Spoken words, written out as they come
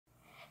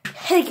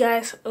Hey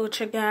guys,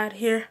 Ultra God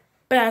here,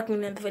 back with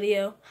another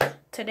video.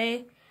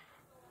 Today,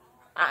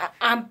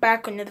 I'm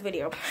back with another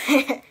video.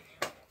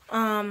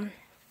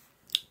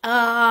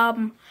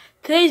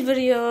 Today's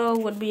video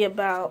would be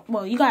about,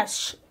 well, you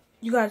guys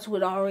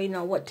would already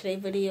know what today's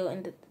video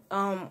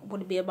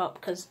would be about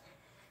because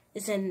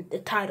it's in the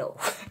title.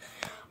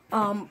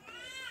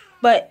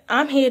 But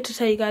I'm here to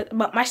tell you guys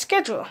about my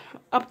schedule,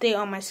 update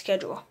on my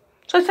schedule.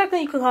 So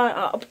technically, you could call it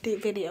an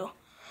update video.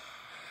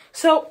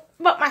 So,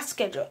 about my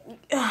schedule.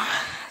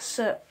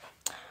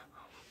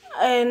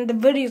 And the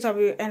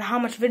videos and how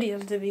much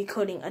videos to be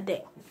recording a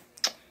day.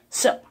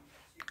 So,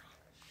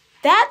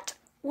 that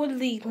would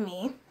leave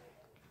me.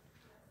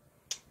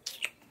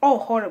 Oh,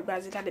 hold up,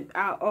 guys. Hold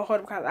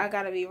up, guys. I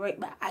gotta be right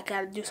back. I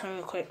gotta do something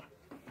real quick.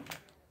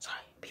 Sorry,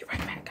 be right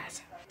back,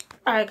 guys.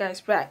 Alright,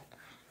 guys, back.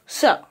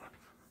 So,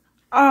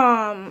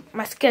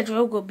 my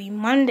schedule will be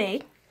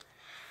Monday.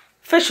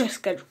 Official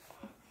schedule.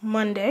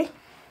 Monday.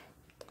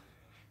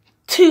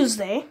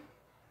 Tuesday.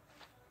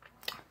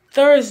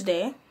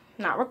 Thursday.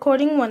 Not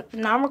recording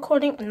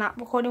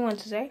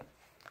Wednesday.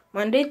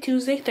 Monday,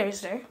 Tuesday,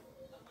 Thursday.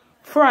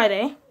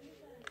 Friday.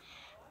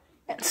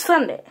 And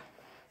Sunday.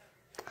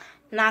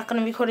 Not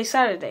gonna record a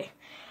Saturday.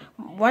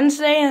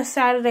 Wednesday and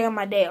Saturday are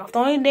my day off. The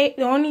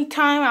only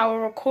time I will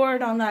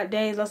record on that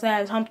day is let's say I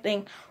have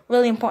something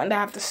really important that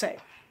I have to say.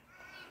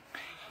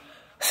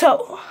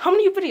 So, how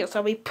many videos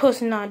are we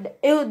posting on?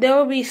 There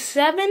will be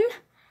 7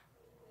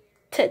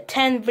 to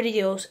 10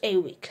 videos a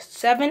week.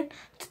 7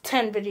 to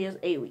 10 videos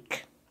a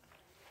week.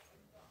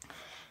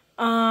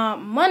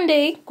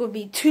 Monday will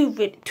be 2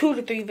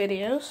 to 3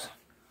 videos.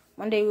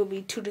 Monday will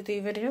be 2 to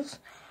 3 videos.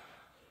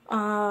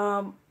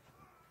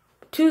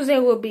 Tuesday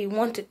will be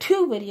 1 to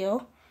 2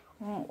 video.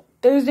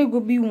 Thursday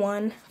will be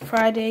 1.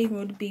 Friday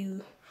would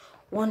be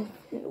 1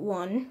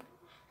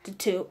 to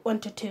 2.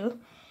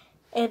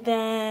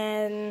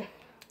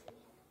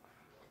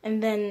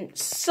 And then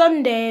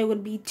Sunday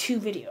would be 2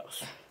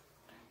 videos.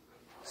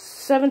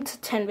 7 to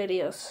 10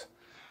 videos.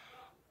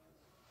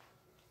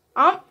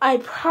 I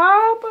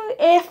probably,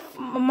 if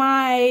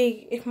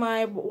my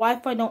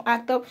Wi-Fi don't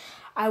act up,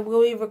 I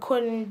will be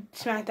recording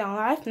SmackDown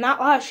Live. Not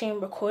live stream,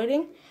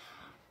 recording.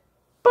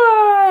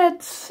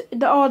 But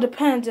it all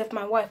depends if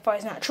my Wi-Fi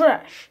is not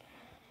trash.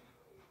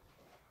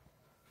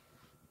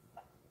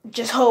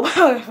 Just hope my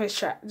Wi-Fi is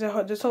trash.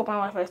 Just hope my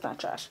Wi-Fi is not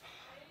trash.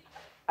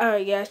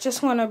 Alright, guys.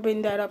 Just want to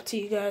bring that up to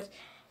you guys.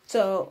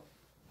 So,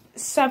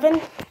 7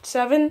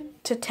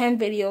 to 10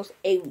 videos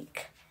a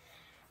week.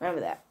 Remember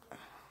that.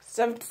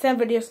 7 to 10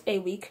 videos a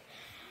week.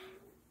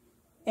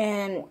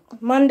 And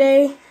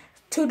Monday,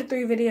 2 to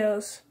 3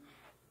 videos.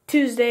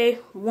 Tuesday,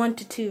 1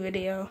 to 2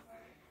 video.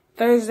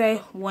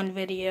 Thursday, 1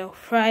 video.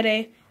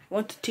 Friday,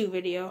 1 to 2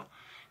 video.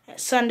 And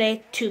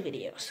Sunday, 2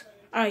 videos.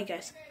 Alright,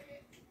 guys.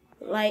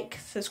 Like,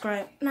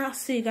 subscribe, and I'll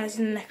see you guys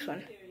in the next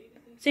one.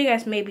 See you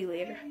guys maybe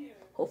later.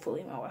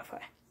 Hopefully my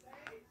Wi-Fi.